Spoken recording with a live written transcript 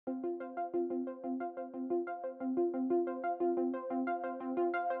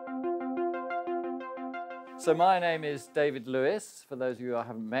So my name is David Lewis. For those of you I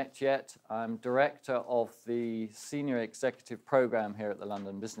haven't met yet, I'm director of the Senior Executive Program here at the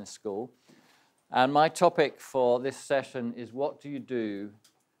London Business School. And my topic for this session is, what do you do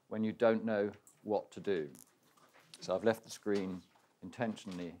when you don't know what to do? So I've left the screen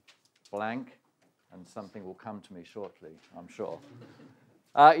intentionally blank, and something will come to me shortly, I'm sure.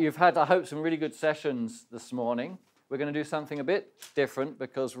 You've had, I hope, some really good sessions this morning. We're going to do something a bit different,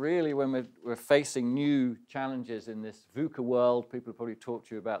 because really when we're facing new challenges in this VUCA world, people probably talk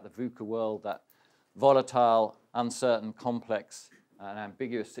to you about the VUCA world, that volatile, uncertain, complex and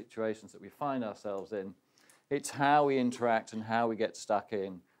ambiguous situations that we find ourselves in. It's how we interact and how we get stuck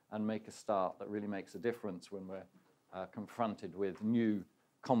in and make a start that really makes a difference when we're confronted with new,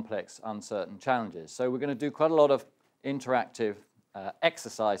 complex, uncertain challenges. So we're going to do quite a lot of interactive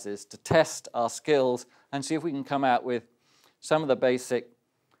exercises to test our skills and see if we can come out with some of the basic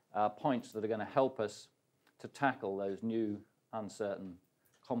points that are going to help us to tackle those new, uncertain,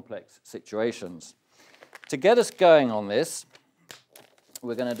 complex situations. To get us going on this,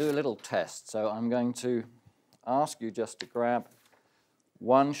 we're going to do a little test. So I'm going to ask you just to grab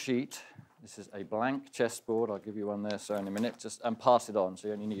one sheet. This is a blank chessboard. I'll give you one there, so in a minute, and pass it on. So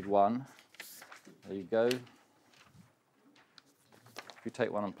you only need one. There you go. If you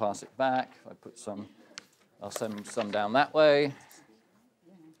take one and pass it back, I put some, I'll send some down that way.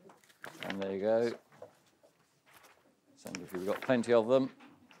 And there you go. Send if you've got plenty of them.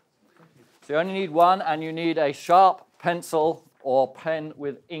 So you only need one, and you need a sharp pencil or pen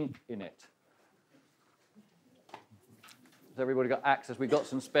with ink in it. Has everybody got access? We've got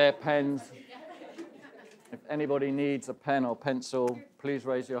some spare pens. If anybody needs a pen or pencil, please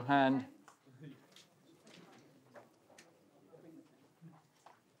raise your hand.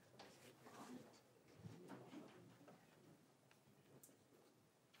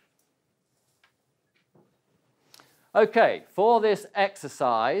 Okay, for this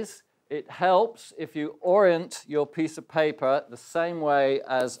exercise, it helps if you orient your piece of paper the same way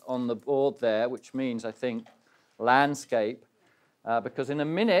as on the board there, which means, I think, landscape, because in a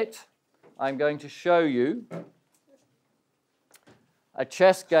minute, I'm going to show you a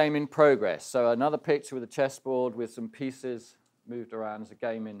chess game in progress. So another picture with a chessboard with some pieces moved around as a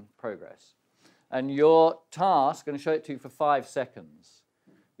game in progress. And your task, I'm going to show it to you for 5 seconds.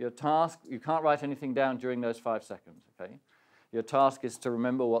 Your task, you can't write anything down during those 5 seconds, okay? Your task is to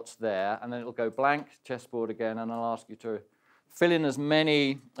remember what's there, and then it'll go blank chessboard again, and I'll ask you to fill in as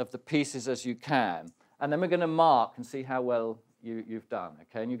many of the pieces as you can. And then we're going to mark and see how well you've done,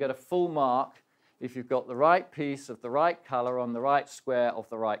 okay? And you get a full mark if you've got the right piece of the right color on the right square of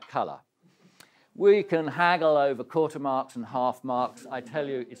the right color. We can haggle over quarter marks and half marks. I tell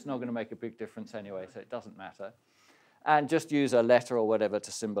you, it's not going to make a big difference anyway, so it doesn't matter. And just use a letter or whatever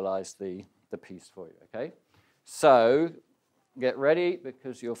to symbolize the piece for you, okay? So get ready,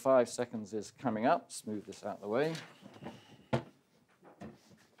 because your 5 seconds is coming up. Let's move this out of the way.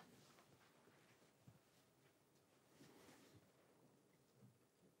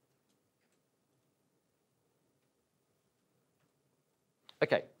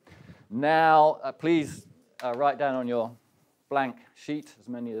 Okay, now please write down on your blank sheet as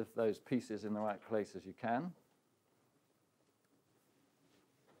many of those pieces in the right place as you can.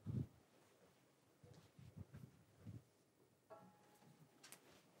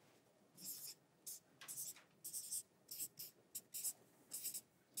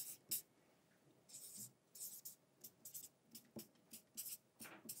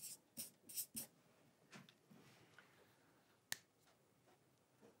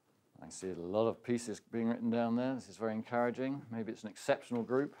 I see a lot of pieces being written down there. This is very encouraging. Maybe it's an exceptional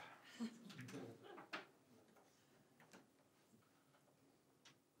group.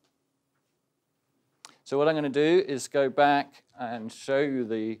 So what I'm going to do is go back and show you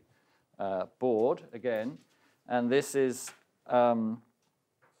the board again. And this is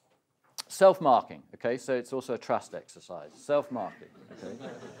self-marking, okay? So it's also a trust exercise, self-marking, okay?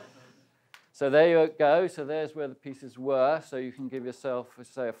 So there you go. So there's where the pieces were. So you can give yourself,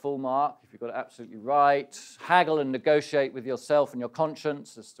 say, a full mark if you've got it absolutely right. Haggle and negotiate with yourself and your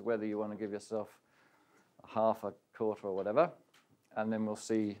conscience as to whether you want to give yourself a half, a quarter, or whatever. And then we'll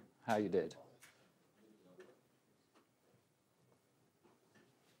see how you did.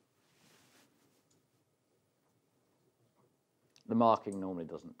 The marking normally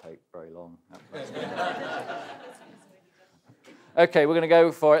doesn't take very long. Okay, we're going to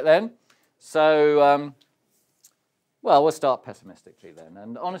go for it then. So, well, we'll start pessimistically then.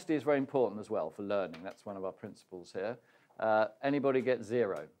 And honesty is very important as well for learning. That's one of our principles here. Anybody get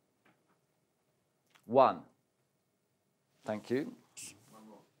 0? 1. Thank you. One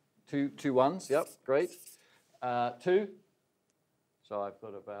more. Two ones, yep, great. 2. So I've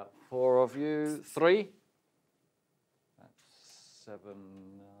got about 4 of you. 3. That's 7,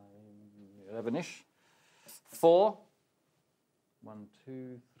 9, 11-ish. 4. 1,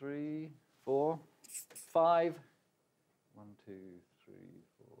 2, 3, 4. 5. 1, 2, 3,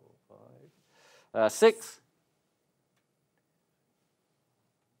 4, 5. 6.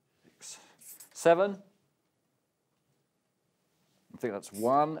 7. I think that's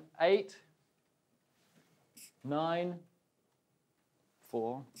 1. 8. 9.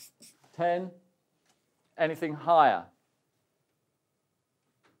 4. 10. Anything higher?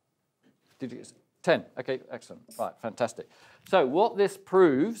 Did you get 10? Okay, excellent. Right, fantastic. So what this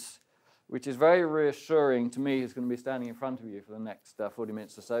proves, which is very reassuring to me, who's going to be standing in front of you for the next 40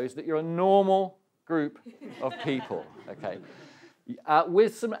 minutes or so, is that you're a normal group of people, okay,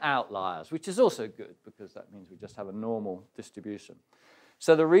 with some outliers, which is also good because that means we just have a normal distribution.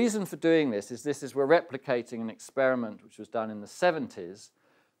 So the reason for doing this is we're replicating an experiment which was done in the 70s,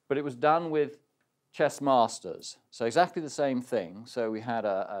 but it was done with chess masters. So exactly the same thing. So we had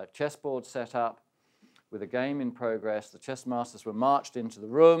a chessboard set up with a game in progress. The chess masters were marched into the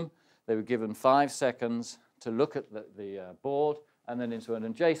room. They were given 5 seconds to look at the board, and then into an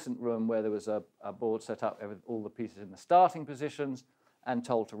adjacent room where there was a board set up with all the pieces in the starting positions and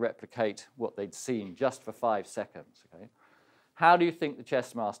told to replicate what they'd seen just for 5 seconds. Okay? How do you think the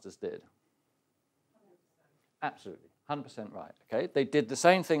chess masters did? 100%. Absolutely, 100% right. Okay? They did the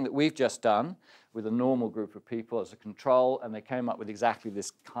same thing that we've just done with a normal group of people as a control, and they came up with exactly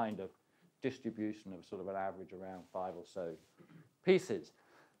this kind of distribution of sort of an average around 5 or so pieces.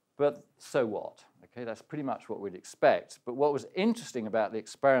 But so what? Okay, that's pretty much what we'd expect. But what was interesting about the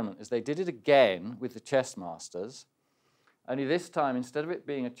experiment is they did it again with the chess masters, only this time, instead of it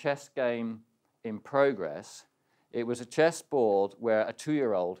being a chess game in progress, it was a chess board where a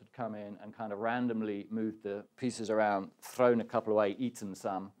 2-year-old had come in and kind of randomly moved the pieces around, thrown a couple away, eaten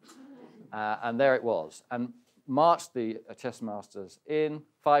some, and there it was. And marched the chess masters in,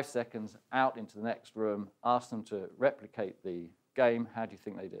 5 seconds, out into the next room, asked them to replicate the game. How do you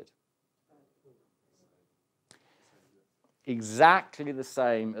think they did? Exactly the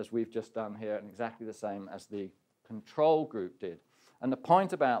same as we've just done here, and exactly the same as the control group did. And the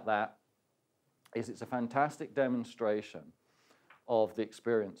point about that is it's a fantastic demonstration of the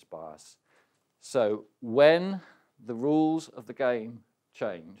experience bias. So when the rules of the game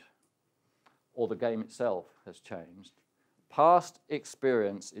change, or the game itself has changed, past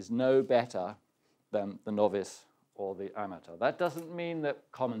experience is no better than the novice or the amateur. That doesn't mean that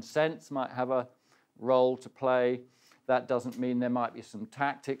common sense might have a role to play. That doesn't mean there might be some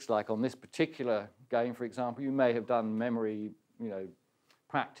tactics, like on this particular game, for example, you may have done memory,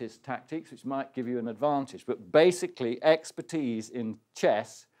 practice tactics, which might give you an advantage. But basically, expertise in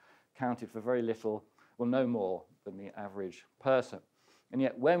chess counted for very little, well, no more than the average person. And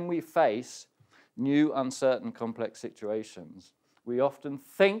yet, when we face new, uncertain, complex situations, we often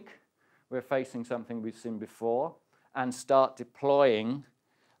think we're facing something we've seen before and start deploying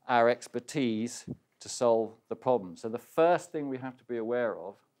our expertise to solve the problem. So the first thing we have to be aware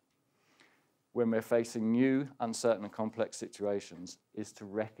of when we're facing new, uncertain, and complex situations is to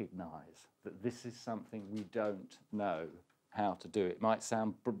recognize that this is something we don't know how to do. It might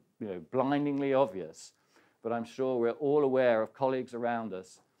sound blindingly obvious, but I'm sure we're all aware of colleagues around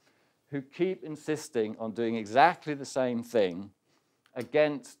us who keep insisting on doing exactly the same thing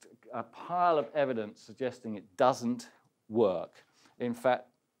against a pile of evidence suggesting it doesn't work. In fact,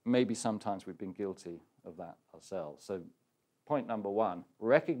 maybe sometimes we've been guilty of that ourselves. So point number 1,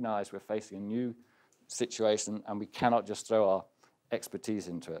 recognize we're facing a new situation and we cannot just throw our expertise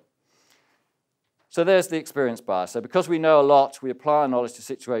into it. So there's the experience bias. So because we know a lot, we apply our knowledge to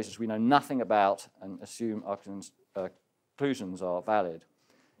situations we know nothing about and assume our conclusions are valid.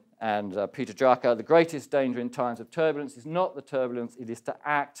 And Peter Drucker, the greatest danger in times of turbulence is not the turbulence, it is to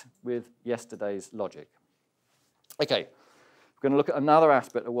act with yesterday's logic. Okay, we're going to look at another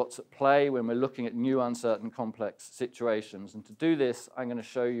aspect of what's at play when we're looking at new, uncertain, complex situations. And to do this, I'm going to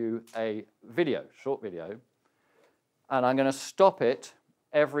show you a video, short video, and I'm going to stop it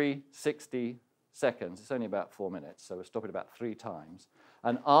every 60 seconds. It's only about 4 minutes, so we'll stop it about 3 times,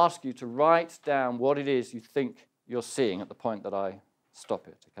 and ask you to write down what it is you think you're seeing at the point that I stop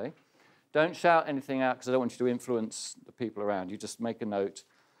it, okay? Don't shout anything out because I don't want you to influence the people around you. Just make a note.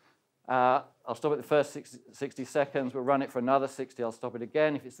 I'll stop it the first 60 seconds. We'll run it for another 60. I'll stop it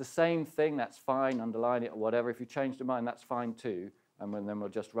again. If it's the same thing, that's fine. Underline it or whatever. If you change your mind, that's fine too. And then we'll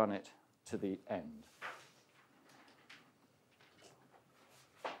just run it to the end.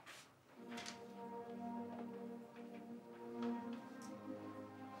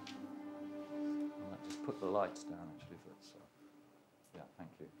 put the lights down, actually. For this. Yeah, thank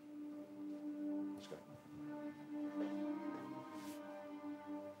you. That's great.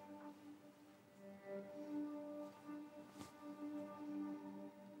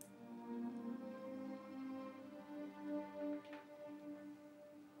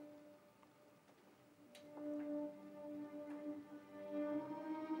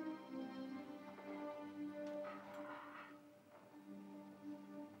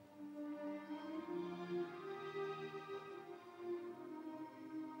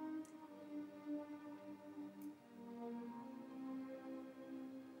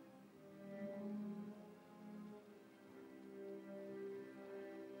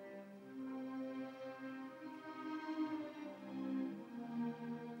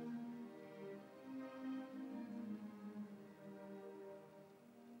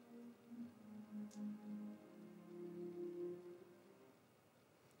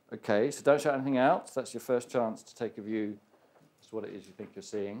 Okay, so don't shout anything out. That's your first chance to take a view as to what it is you think you're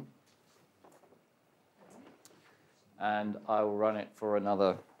seeing. And I will run it for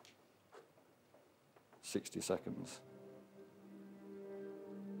another 60 seconds.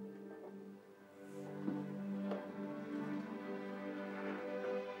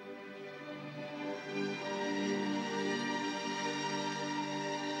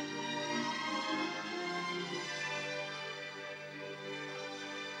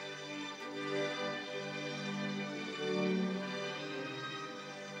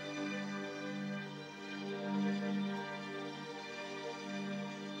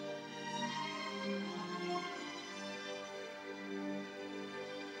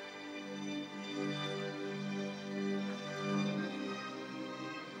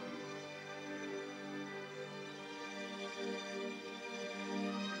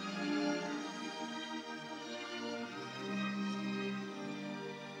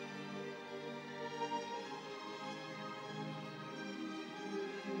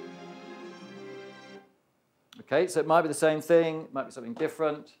 Okay, so it might be the same thing, it might be something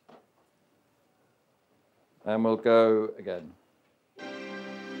different. And we'll go again.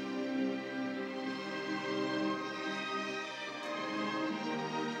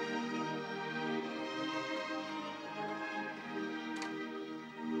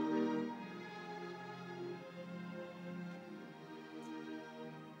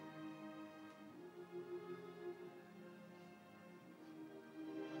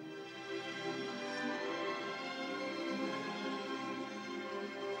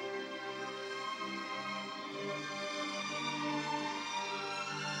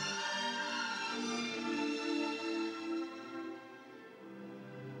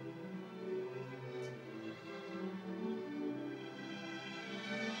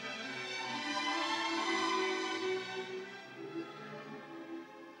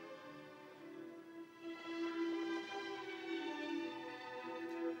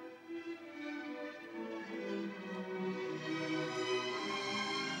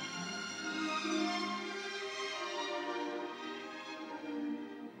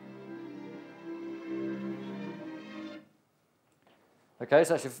 Okay,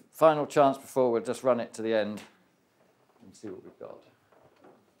 so that's your final chance before we'll just run it to the end and see what we've got.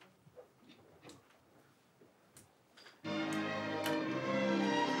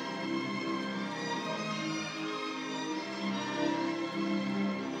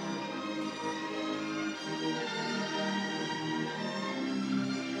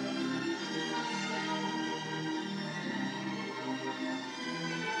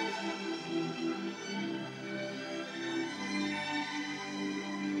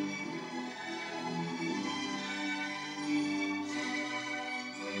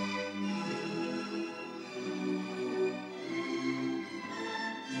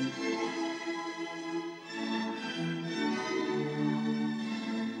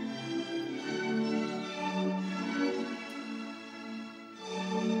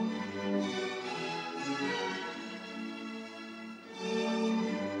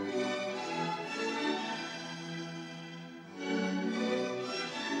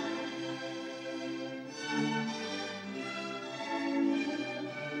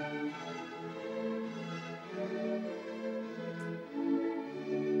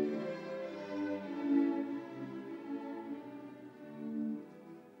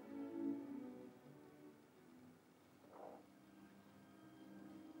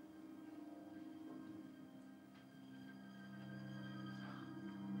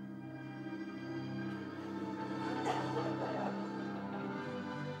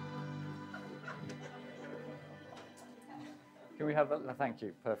 Can we have that? Thank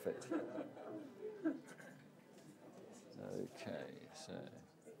you. Perfect. Okay, so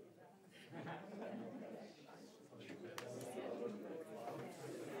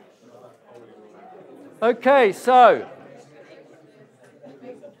Okay, so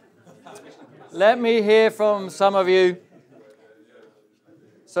let me hear from some of you.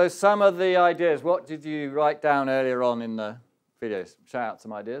 So some of the ideas, what did you write down earlier on in the videos? Shout out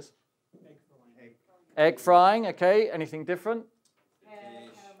some ideas. Egg frying, okay. Anything different?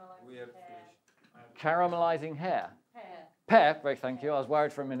 Caramelizing hair. Pear, very thank you. I was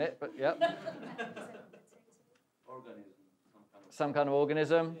worried for a minute, but yep. Some kind of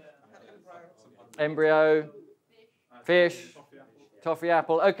organism. Embryo. Fish. Toffee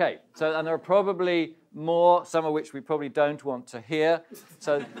apple. Okay, so and there are probably more, some of which we probably don't want to hear.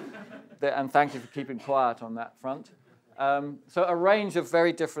 So, and thank you for keeping quiet on that front. So a range of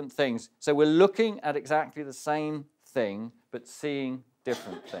very different things. So we're looking at exactly the same thing, but seeing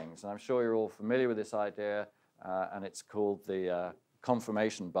different things. And I'm sure you're all familiar with this idea, and it's called the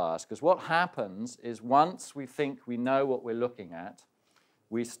confirmation bias. Because what happens is once we think we know what we're looking at,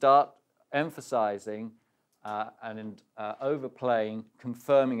 we start emphasizing and overplaying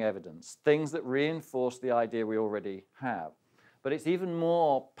confirming evidence, things that reinforce the idea we already have. But it's even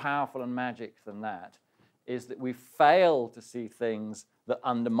more powerful and magic than that, is that we fail to see things that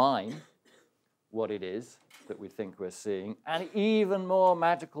undermine what it is that we think we're seeing. And even more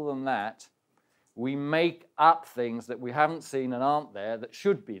magical than that, we make up things that we haven't seen and aren't there that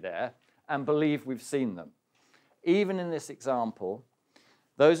should be there and believe we've seen them. Even in this example,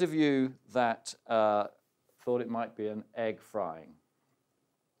 those of you that thought it might be an egg frying.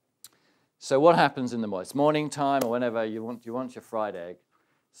 So what happens in the morning? It's morning time or whenever you want your fried egg.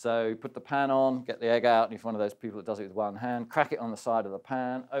 So you put the pan on, get the egg out, and if you're one of those people that does it with one hand, crack it on the side of the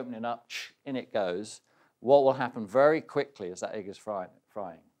pan, open it up, in it goes. What will happen very quickly as that egg is frying?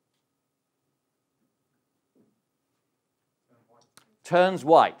 Turns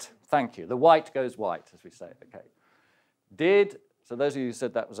white. Thank you. The white goes white, as we say. Okay. So those of you who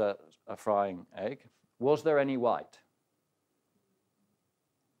said that was a frying egg, was there any white?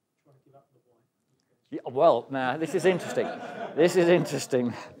 Yeah, well, now, this is interesting. This is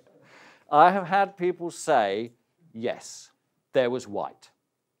interesting. I have had people say, yes, there was white.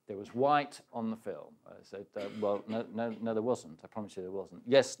 There was white on the film. I said, well, no, there wasn't. I promise you there wasn't.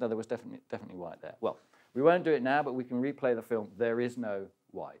 Yes, no, there was definitely white there. Well, we won't do it now, but we can replay the film. There is no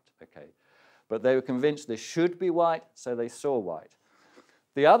white, okay? But they were convinced there should be white, so they saw white.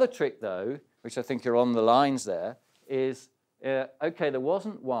 The other trick, though, which I think you're on the lines there, is okay, there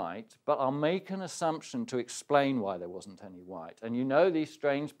wasn't white, but I'll make an assumption to explain why there wasn't any white. And you know these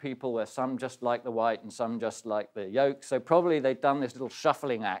strange people where some just like the white and some just like the yolk, so probably they've done this little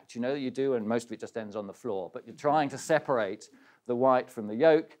shuffling act, you know, that you do, and most of it just ends on the floor. But you're trying to separate the white from the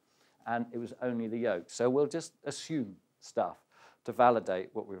yolk, and it was only the yolk. So we'll just assume stuff to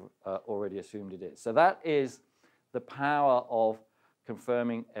validate what we've already assumed it is. So that is the power of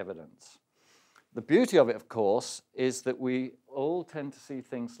confirming evidence. The beauty of it, of course, is that we all tend to see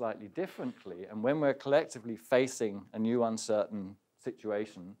things slightly differently. And when we're collectively facing a new uncertain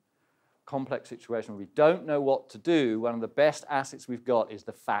situation, complex situation, we don't know what to do, one of the best assets we've got is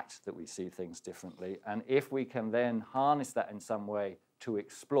the fact that we see things differently. And if we can then harness that in some way to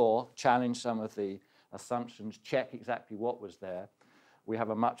explore, challenge some of the assumptions, check exactly what was there, we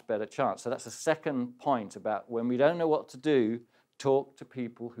have a much better chance. So that's the second point about when we don't know what to do, talk to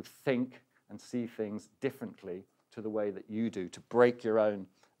people who think and see things differently to the way that you do, to break your own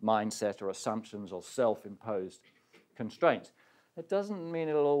mindset or assumptions or self-imposed constraints. It doesn't mean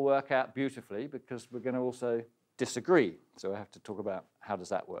it'll all work out beautifully because we're going to also disagree. So I have to talk about how does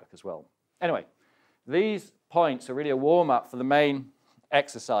that work as well. Anyway, these points are really a warm-up for the main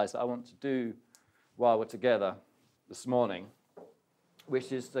exercise that I want to do while we're together this morning,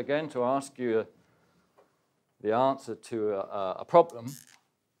 which is again to ask you the answer to a problem.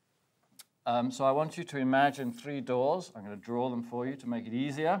 So I want you to imagine 3 doors. I'm going to draw them for you to make it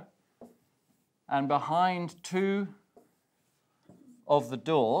easier. And behind 2 of the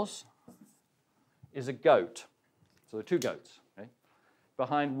doors is a goat. So there are 2 goats. Okay?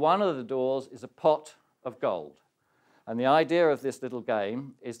 Behind one of the doors is a pot of gold. And the idea of this little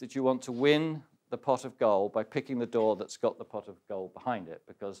game is that you want to win the pot of gold by picking the door that's got the pot of gold behind it,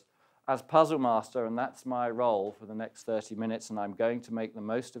 because as puzzle master, and that's my role for the next 30 minutes, and I'm going to make the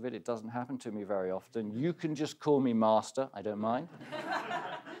most of it. It doesn't happen to me very often. You can just call me master. I don't mind.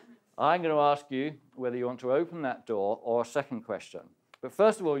 I'm going to ask you whether you want to open that door or a second question. But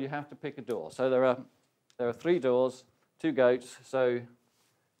first of all, you have to pick a door. So there are 3 doors, 2 goats. So,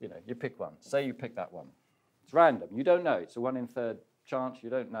 you pick one. Say you pick that one. It's random. You don't know. It's a 1 in 3 chance.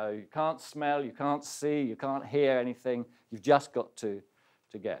 You don't know. You can't smell. You can't see. You can't hear anything. You've just got to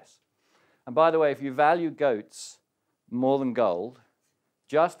guess. And by the way, if you value goats more than gold,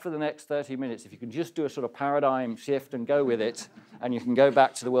 just for the next 30 minutes, if you can just do a sort of paradigm shift and go with it, and you can go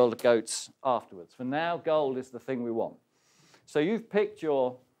back to the world of goats afterwards. For now, gold is the thing we want. So you've picked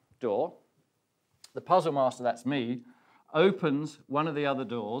your door. The puzzle master, that's me, opens one of the other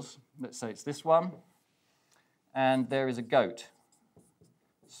doors. Let's say it's this one. And there is a goat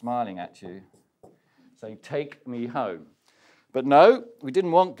smiling at you, saying, "Take me home." But no, we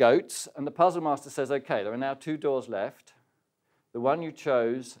didn't want goats. And the puzzle master says, "OK, there are now 2 doors left. The one you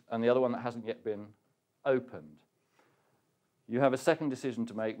chose and the other one that hasn't yet been opened. You have a second decision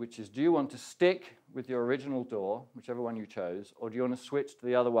to make, which is, do you want to stick with your original door, whichever one you chose, or do you want to switch to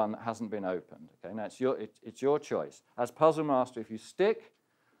the other one that hasn't been opened?" Okay, now it's your choice. As puzzle master, if you stick,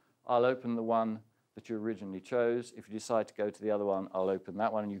 I'll open the one that you originally chose. If you decide to go to the other one, I'll open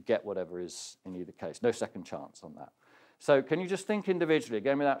that one, and you get whatever is in either case. No second chance on that. So can you just think individually,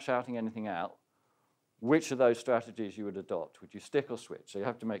 again without shouting anything out, which of those strategies you would adopt? Would you stick or switch? So you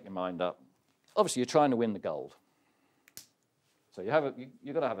have to make your mind up. Obviously, you're trying to win the gold. So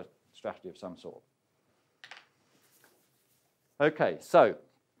you've got to have a strategy of some sort. OK, so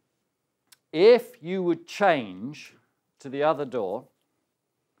if you would change to the other door,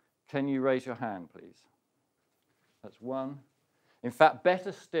 can you raise your hand, please? That's 1. In fact,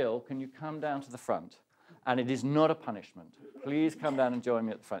 better still, can you come down to the front? And it is not a punishment. Please come down and join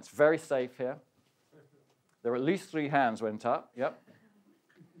me at the front. It's very safe here. There are at least 3 hands went up. Yep.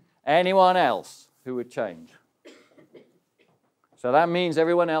 Anyone else who would change? So that means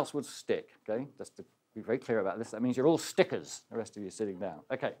everyone else would stick. Okay, just to be very clear about this, that means you're all stickers. The rest of you sitting down.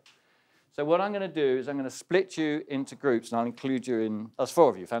 Okay. So what I'm going to do is I'm going to split you into groups, and I'll include you in. There's 4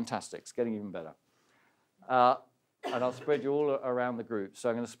 of you. Fantastic. It's getting even better. And I'll spread you all around the group. So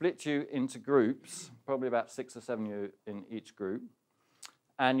I'm going to split you into groups, probably about 6 or 7 of you in each group.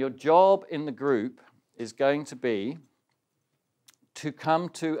 And your job in the group is going to be to come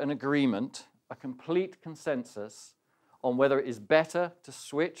to an agreement, a complete consensus on whether it is better to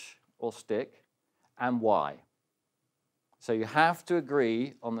switch or stick and why. So you have to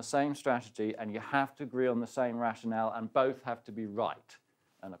agree on the same strategy and you have to agree on the same rationale, and both have to be right.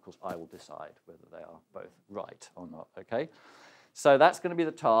 And of course, I will decide whether they are both right or not, okay? So that's going to be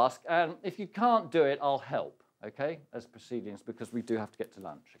the task. And if you can't do it, I'll help, okay, as proceedings, because we do have to get to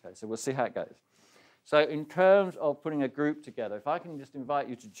lunch, okay? So we'll see how it goes. So in terms of putting a group together, if I can just invite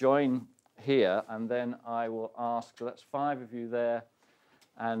you to join here, and then I will ask, so that's 5 of you there,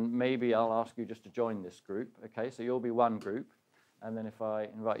 and maybe I'll ask you just to join this group, okay? So you'll be one group, and then if I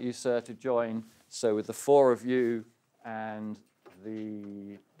invite you, sir, to join, so with the 4 of you and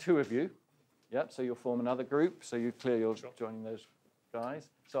the 2 of you, yep, so you'll form another group, so you clear you're joining those guys.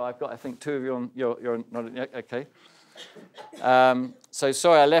 So I've got, I think, 2 of you on, you're not, okay. So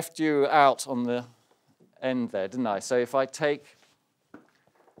sorry, I left you out on the end there, didn't I? So if I take,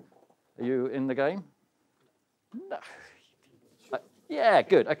 are you in the game? No. Yeah,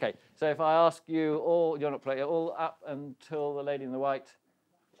 good, okay. So if I ask you all, you're not playing, all up until the lady in the white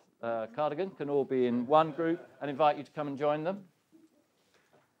cardigan can all be in one group, and invite you to come and join them.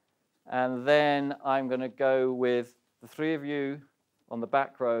 And then I'm going to go with the 3 of you on the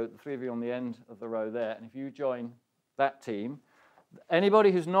back row, the 3 of you on the end of the row there, and if you join that team,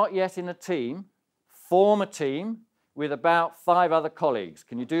 anybody who's not yet in a team, form a team with about 5 other colleagues.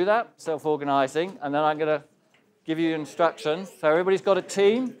 Can you do that? Self-organizing. And then I'm going to give you instructions. So everybody's got a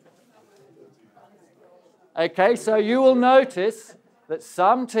team. Okay, so you will notice that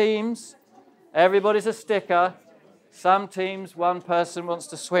some teams, everybody's a sticker. Some teams, one person wants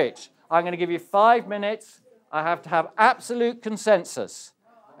to switch. I'm going to give you 5 minutes. I have to have absolute consensus.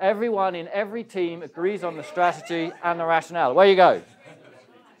 Everyone in every team agrees on the strategy and the rationale. Where you go.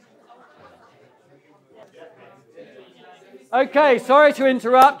 Okay, sorry to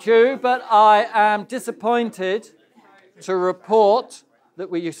interrupt you, but I am disappointed to report that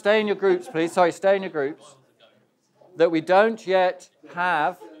you stay in your groups, please. Sorry, stay in your groups. That we don't yet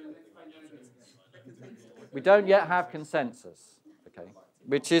have consensus, okay?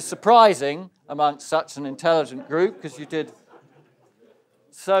 Which is surprising amongst such an intelligent group, because you did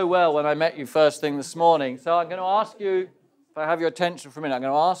so well when I met you first thing this morning. So I'm going to ask you, if I have your attention for a minute, I'm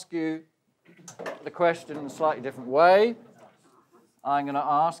going to ask you the question in a slightly different way. I'm going to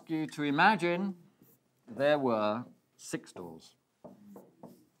ask you to imagine there were 6 doors.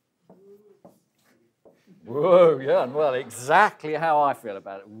 Whoa, yeah, well, exactly how I feel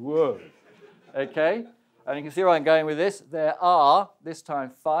about it. Whoa. Okay? And you can see where I'm going with this. There are, this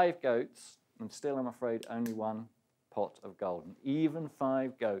time, 5 goats, and still, I'm afraid, only 1 pot of gold. And even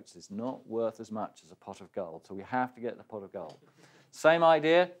 5 goats is not worth as much as a pot of gold. So we have to get the pot of gold. Same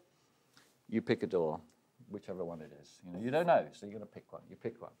idea. You pick a door. whichever one it is. You know, you don't know, so you're going to pick one. You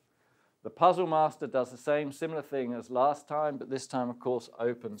pick one. The puzzle master does the same, similar thing as last time, but this time, of course,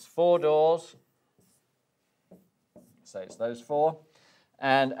 opens 4 doors. Say it's those 4.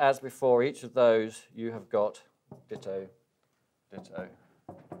 And as before, each of those, you have got ditto, ditto,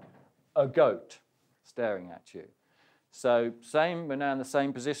 a goat staring at you. So same, we're now in the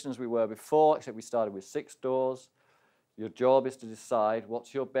same position as we were before, except we started with 6 doors. Your job is to decide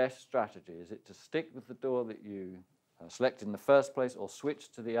what's your best strategy. Is it to stick with the door that you selected in the first place or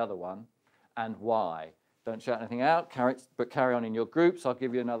switch to the other one, and why? Don't shout anything out, but carry on in your groups. I'll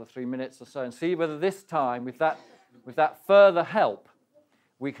give you another 3 minutes or so and see whether this time, with that further help,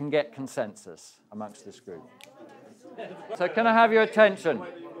 we can get consensus amongst this group. So can I have your attention?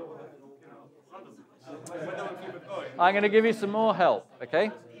 I'm going to give you some more help, okay?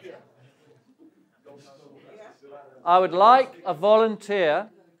 I would like a volunteer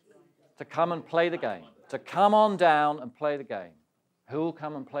to come and play the game, to come on down and play the game. Who will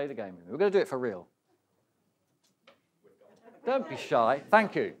come and play the game with me? We're going to do it for real. Don't be shy.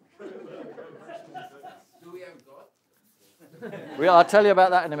 Thank you. I'll tell you about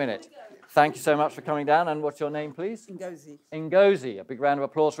that in a minute. Thank you so much for coming down. And what's your name, please? Ngozi. Ngozi. A big round of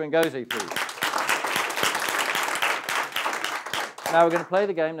applause for Ngozi, please. Now we're going to play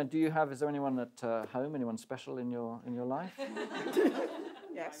the game. Now, is there anyone at home, anyone special in your life?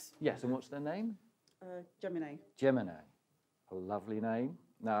 Yes. Yes, and what's their name? Gemini. Gemini. A lovely name.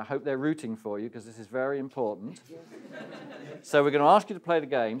 Now, I hope they're rooting for you, because this is very important. So we're going to ask you to play the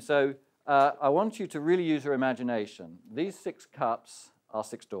game. So I want you to really use your imagination. These 6 cups are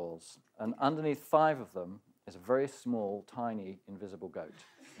 6 doors, and underneath 5 of them is a very small, tiny, invisible goat.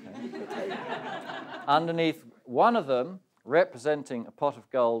 Okay? Underneath one of them, representing a pot of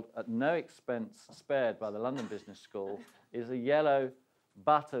gold at no expense spared by the London Business School, is a yellow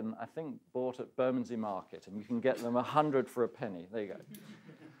button, I think, bought at Bermondsey Market, and you can get them 100 for a penny. There you go.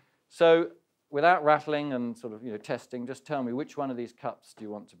 So, without rattling and sort of testing, just tell me which one of these cups do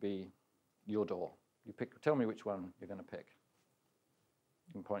you want to be your door. Tell me which one you're going to pick.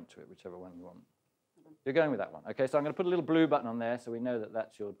 You can point to it, whichever one you want. You're going with that one. Okay, so I'm going to put a little blue button on there so we know that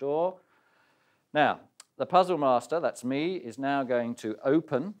that's your door. Now, the puzzle master, that's me, is now going to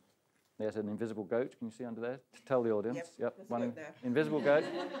open. There's an invisible goat. Can you see under there? Tell the audience. Yep. One invisible goat.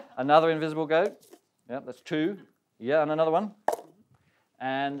 Another invisible goat. Yep, that's 2. Yeah, and another one.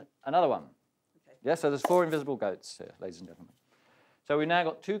 And another one. Okay. Yeah, so there's 4 invisible goats here, ladies and gentlemen. So we now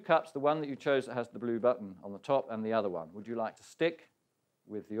got 2 cups, the one that you chose that has the blue button on the top, and the other one. Would you like to stick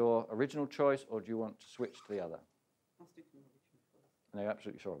with your original choice, or do you want to switch to the other? I'll stick to the original choice. No, you're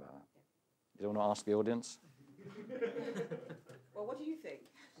absolutely sure about that? Yeah. You don't want to ask the audience? Well, what do you think?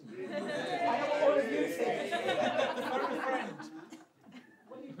 I know what all of you think.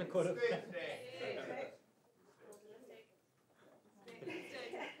 What do you think?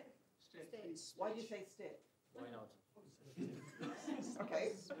 Why do you say stick? Why not?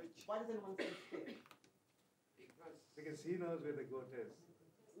 Okay. Why does anyone say stick? Because he knows where the goat is.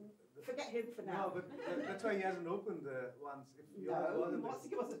 Forget him for now. No, but that's why he hasn't opened the ones. If you No, he wants to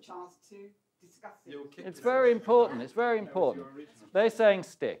give us a chance to discuss it. It's very important. It's very important. They're saying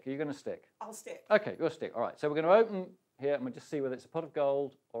stick. Are you going to stick? I'll stick. Okay, you'll stick. All right. So we're going to open here, and we'll just see whether it's a pot of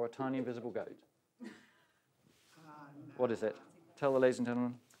gold or a tiny invisible goat. What is it? Tell the ladies and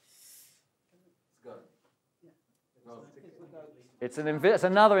gentlemen. It's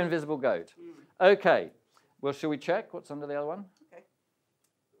another invisible goat. Okay. Well, shall we check what's under the other one? Okay.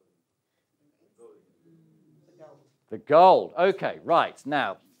 The gold. Okay, right.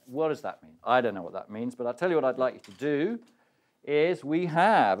 Now, what does that mean? I don't know what that means, but I'll tell you what I'd like you to do is we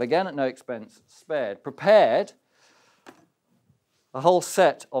have, again at no expense spared, prepared a whole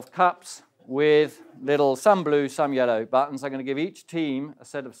set of cups with some blue, some yellow buttons. I'm going to give each team a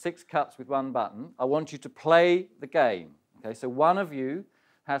set of 6 cups with 1 button. I want you to play the game. Okay, so one of you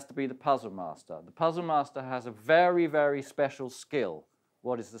has to be the puzzle master. The puzzle master has a very, very special skill.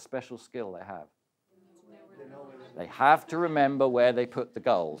 What is the special skill they have? They have to remember where they put the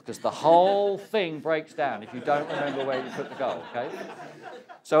gold, because the whole thing breaks down if you don't remember where you put the gold, okay?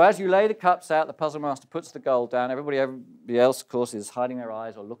 So as you lay the cups out, the puzzle master puts the gold down. Everybody else, of course, is hiding their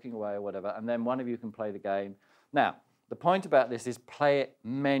eyes or looking away or whatever, and then one of you can play the game. Now, the point about this is play it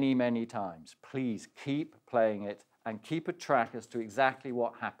many, many times. Please keep playing it and keep a track as to exactly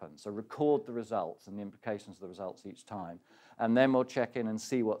what happens. So record the results and the implications of the results each time. And then we'll check in and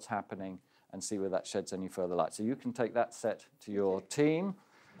see what's happening and see whether that sheds any further light. So you can take that set to your team.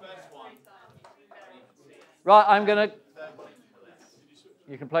 Right, I'm going to...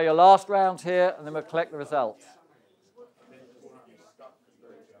 You can play your last round here, and then we'll collect the results.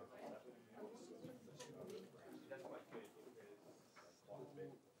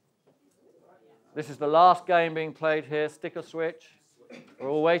 This is the last game being played here. Stick or switch? We're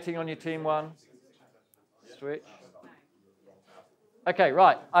all waiting on your team one. Switch. Okay,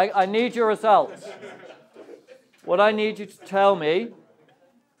 right. I need your results. What I need you to tell me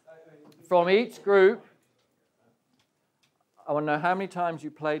from each group, I want to know how many times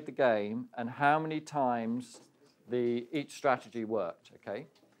you played the game and how many times each strategy worked, okay?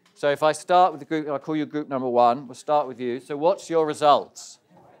 So if I start with the group, I'll call you group number one. We'll start with you. So what's your results?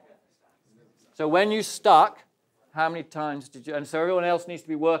 So when you stuck, how many times did you... And so everyone else needs to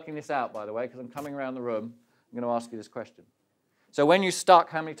be working this out, by the way, because I'm coming around the room. I'm going to ask you this question. So when you stuck,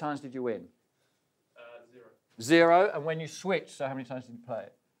 how many times did you win? 0. 0. And when you switched, so how many times did you play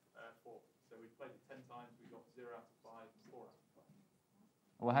it? 4. So we played it 10 times. We got 0 out of 5, 4 out of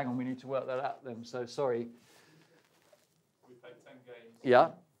 5. Well, hang on. We need to work that out then. So sorry. We played 10 games. Yeah.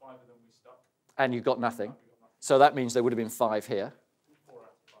 5 of them we stuck. And you got nothing. So that means there would have been 5 here. 4 out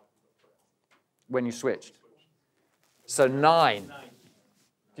of 5 we got correct. When you switched. So 9.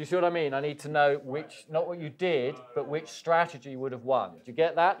 Do you see what I mean? I need to know which, not what you did, but which strategy would have won. Do you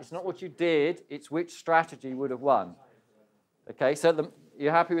get that? It's not what you did, it's which strategy would have won. Okay, so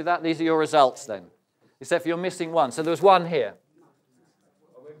you're happy with that? These are your results then. Except for you're missing one. So there was 1 here.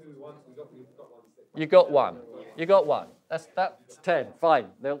 You got 1. You got 1. That's 10. Fine.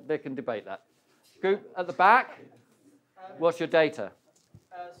 They can debate that. Group at the back, what's your data?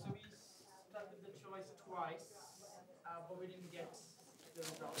 So we started the choice twice, but we didn't get the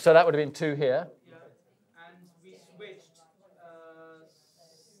result. So that would have been 2 here. Yeah. And we switched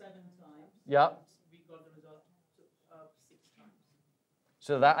 7 times. Yeah. And we got the result 6 times.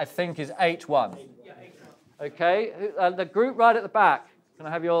 So that, I think, is 8-1. Yeah, 8-1. Okay. The group right at the back, can I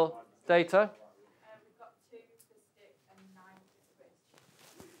have your data? We've got 2 for stick and 9 for switch.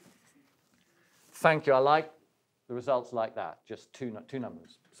 Thank you. I like the results like that. Just two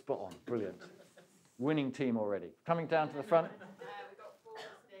numbers. Spot on. Brilliant. Winning team already. Coming down to the front. We've got 4 for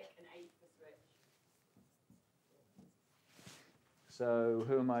stick and 8 for switch. So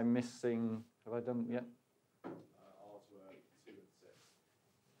who am I missing? Have I done yet? Ours were 2 and 6.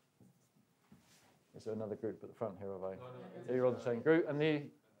 Is there another group at the front here? Have I? So you're on the same group. And the... You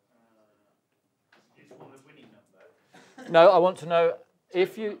just want a winning number. No, I want to know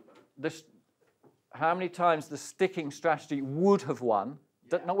if you... how many times the sticking strategy would have won.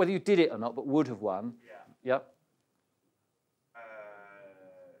 Yeah. Not whether you did it or not, but would have won. Yeah. Yep.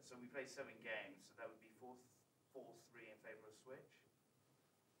 So we played 7 games, so that would be 4-3 in favour of switch.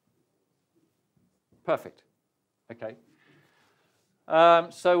 Perfect. Okay.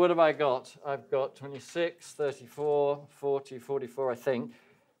 So what have I got? I've got 26, 34, 40, 44, I think,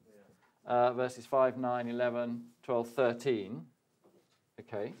 versus 5, 9, 11, 12, 13.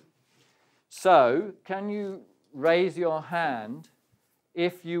 Okay. So can you raise your hand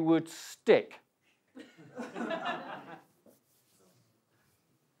if you would stick?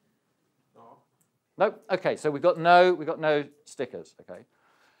 No. Okay. So we've got no stickers. Okay.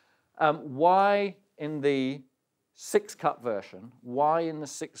 Why in the 6-cup version? Why in the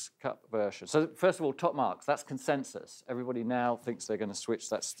 6-cup version? So first of all, top marks. That's consensus. Everybody now thinks they're going to switch.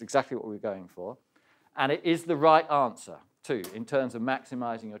 That's exactly what we're going for, and it is the right answer too in terms of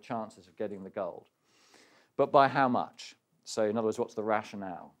maximising your chances of getting the gold. But by how much? So in other words, what's the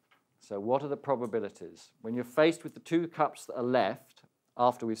rationale? So what are the probabilities when you're faced with the 2 cups that are left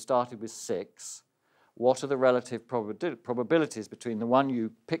after we've started with 6? What are the relative probabilities between the one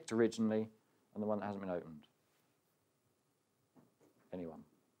you picked originally and the one that hasn't been opened? Anyone?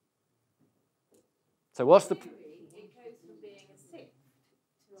 So what's the... It goes from being a 6th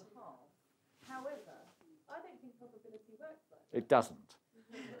to a half. However, I don't think probability works like that. It doesn't.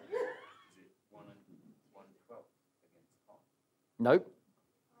 Is it 1 and 12 against half? Nope.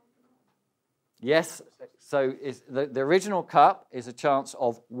 Yes, so the original cup is a chance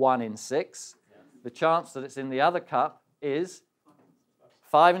of 1 in 6. The chance that it's in the other cup is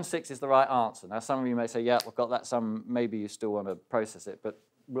 5 and 6 is the right answer. Now, some of you may say, yeah, we've got that. Some, maybe you still want to process it, but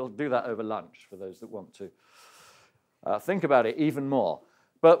we'll do that over lunch for those that want to think about it even more.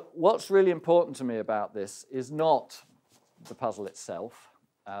 But what's really important to me about this is not the puzzle itself.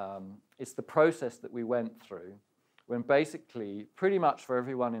 It's the process that we went through when basically, pretty much for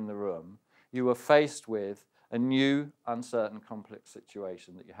everyone in the room, you were faced with a new, uncertain, complex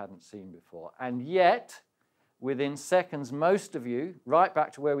situation that you hadn't seen before. And yet, within seconds, most of you, right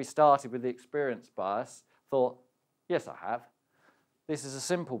back to where we started with the experience bias, thought, yes, I have. This is a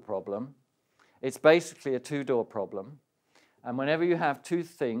simple problem. It's basically a 2-door problem. And whenever you have 2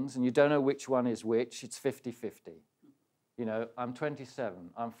 things and you don't know which one is which, it's 50-50. You know, I'm 27,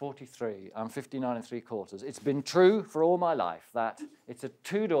 I'm 43, I'm 59 3/4. It's been true for all my life that it's a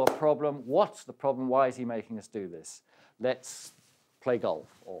two-door problem. What's the problem? Why is he making us do this? Let's play golf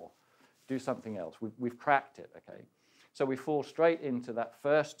or do something else. We've cracked it, okay? So we fall straight into that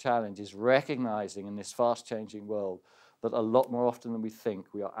first challenge, is recognizing in this fast-changing world that a lot more often than we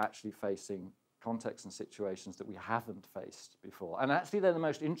think we are actually facing contexts and situations that we haven't faced before. And actually they're the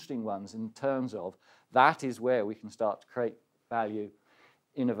most interesting ones in terms of that is where we can start to create value,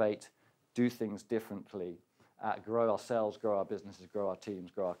 innovate, do things differently, grow ourselves, grow our businesses, grow our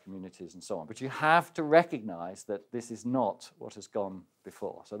teams, grow our communities, and so on. But you have to recognize that this is not what has gone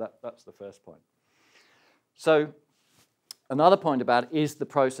before. So that's the first point. So another point about it is the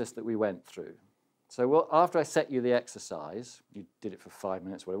process that we went through. So after I set you the exercise, you did it for 5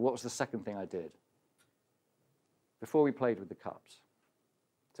 minutes, whatever, what was the second thing I did? Before we played with the cups.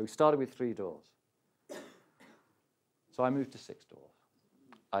 So we started with 3 doors. So I moved to 6 doors.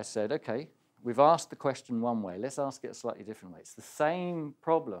 I said, okay, we've asked the question one way. Let's ask it a slightly different way. It's the same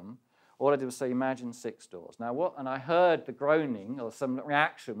problem. All I did was say, imagine 6 doors. Now what, and I heard the groaning or some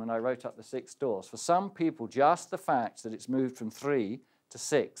reaction when I wrote up the 6 doors. For some people, just the fact that it's moved from 3 to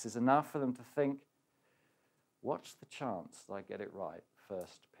 6 is enough for them to think, what's the chance that I get it right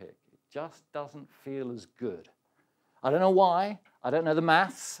first pick? It just doesn't feel as good. I don't know why, I don't know the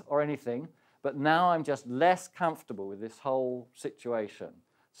maths or anything, but now I'm just less comfortable with this whole situation.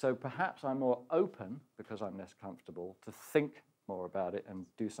 So perhaps I'm more open, because I'm less comfortable, to think more about it and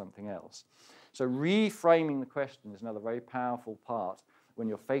do something else. So reframing the question is another very powerful part when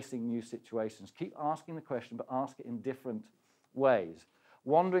you're facing new situations. Keep asking the question, but ask it in different ways.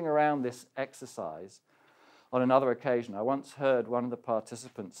 Wandering around this exercise, on another occasion, I once heard one of the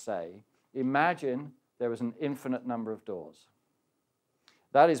participants say, imagine there was an infinite number of doors.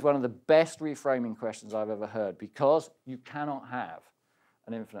 That is one of the best reframing questions I've ever heard, because you cannot have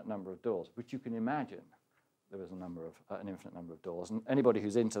an infinite number of doors, but you can imagine there was an infinite number of doors. And anybody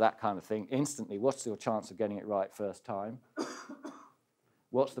who's into that kind of thing, instantly, what's your chance of getting it right first time?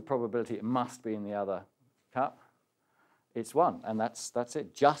 What's the probability it must be in the other cup? It's 1, and that's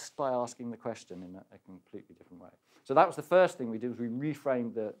it, just by asking the question in a completely different way. So that was the first thing we did, was we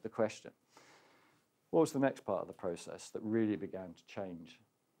reframed the question. What was the next part of the process that really began to change?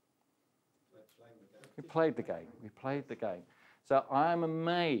 We played the game. We played the game. So I am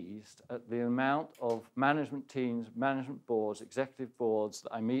amazed at the amount of management teams, management boards, executive boards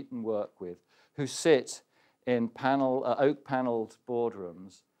that I meet and work with who sit in oak-paneled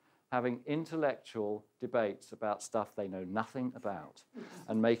boardrooms having intellectual debates about stuff they know nothing about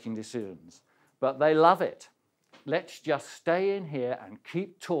and making decisions. But they love it. Let's just stay in here and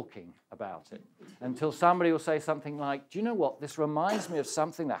keep talking about it until somebody will say something like, do you know what, this reminds me of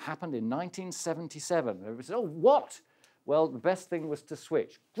something that happened in 1977. And everybody says, oh, what? Well, the best thing was to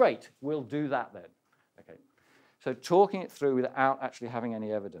switch. Great, we'll do that then. Okay. So talking it through without actually having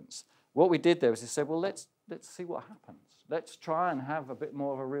any evidence. What we did there was we said, well, let's see what happens. Let's try and have a bit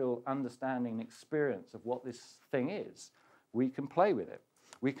more of a real understanding and experience of what this thing is. We can play with it.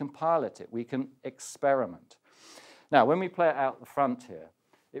 We can pilot it. We can experiment. Now, when we play it out the front here,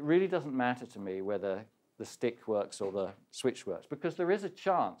 it really doesn't matter to me whether the stick works or the switch works, because there is a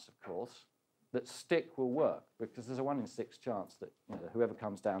chance, of course, that stick will work, because there's a 1 in 6 chance that whoever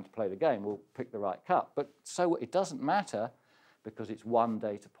comes down to play the game will pick the right cup. But so it doesn't matter, because it's 1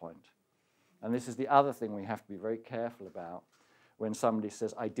 data point. And this is the other thing we have to be very careful about when somebody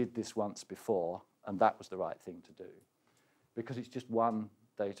says, I did this once before, and that was the right thing to do. Because it's just 1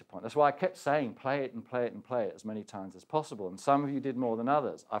 data point. That's why I kept saying, play it and play it and play it as many times as possible. And some of you did more than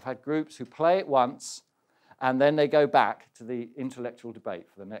others. I've had groups who play it once, and then they go back to the intellectual debate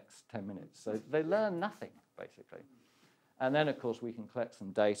for the next 10 minutes. So they learn nothing, basically. And then, of course, we can collect some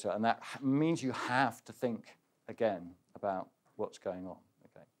data, and that means you have to think again about what's going on.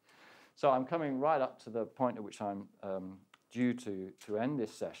 So I'm coming right up to the point at which I'm due to end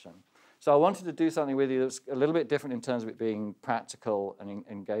this session. So I wanted to do something with you that's a little bit different in terms of it being practical and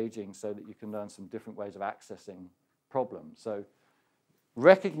engaging, so that you can learn some different ways of accessing problems. So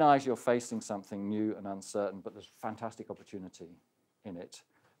recognize you're facing something new and uncertain, but there's fantastic opportunity in it.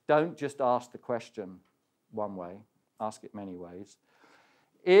 Don't just ask the question one way, ask it many ways.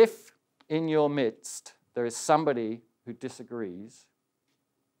 If in your midst there is somebody who disagrees,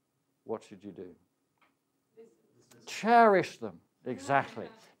 what should you do? Cherish them, exactly.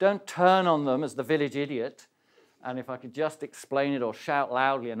 Don't turn on them as the village idiot, and if I could just explain it or shout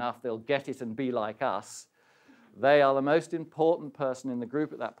loudly enough, they'll get it and be like us. They are the most important person in the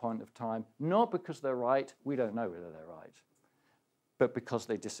group at that point of time, not because they're right, we don't know whether they're right, but because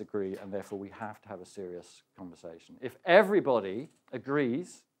they disagree, and therefore we have to have a serious conversation. If everybody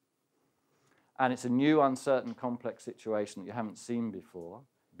agrees, and it's a new, uncertain, complex situation that you haven't seen before,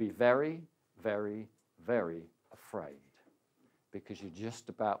 be very, very, very afraid, because you're just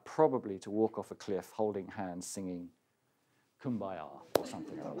about probably to walk off a cliff holding hands singing Kumbaya or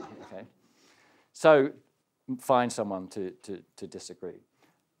something like that, okay? So find someone to disagree.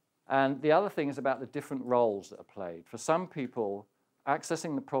 And the other thing is about the different roles that are played. For some people,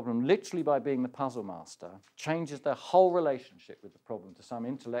 accessing the problem literally by being the puzzle master changes their whole relationship with the problem to some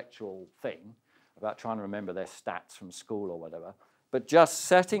intellectual thing about trying to remember their stats from school or whatever. But just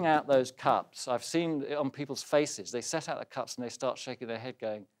setting out those cups, I've seen it on people's faces, they set out the cups and they start shaking their head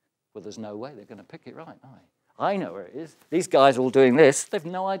going, well, there's no way they're going to pick it right, are they? I know where it is. These guys are all doing this. They've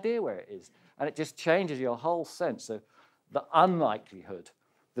no idea where it is. And it just changes your whole sense of the unlikelihood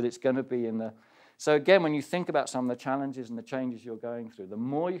that it's going to be in the... So again, when you think about some of the challenges and the changes you're going through, the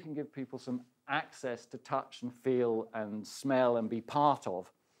more you can give people some access to touch and feel and smell and be part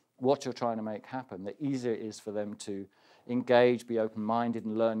of what you're trying to make happen, the easier it is for them to engage, be open-minded,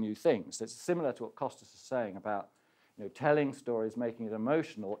 and learn new things. It's similar to what Costas is saying about, you know, telling stories, making it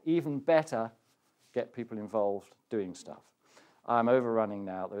emotional. Even better, get people involved doing stuff. I'm overrunning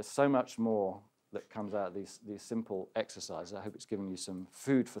now. There's so much more that comes out of these simple exercises. I hope it's given you some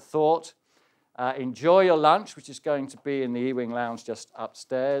food for thought. Enjoy your lunch, which is going to be in the E-Wing Lounge just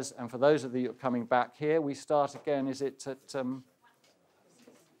upstairs. And for those of you who are coming back here, we start again, is it at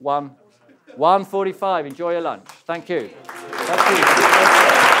 1:45? Enjoy your lunch. Thank you. Thank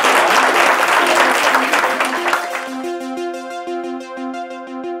you.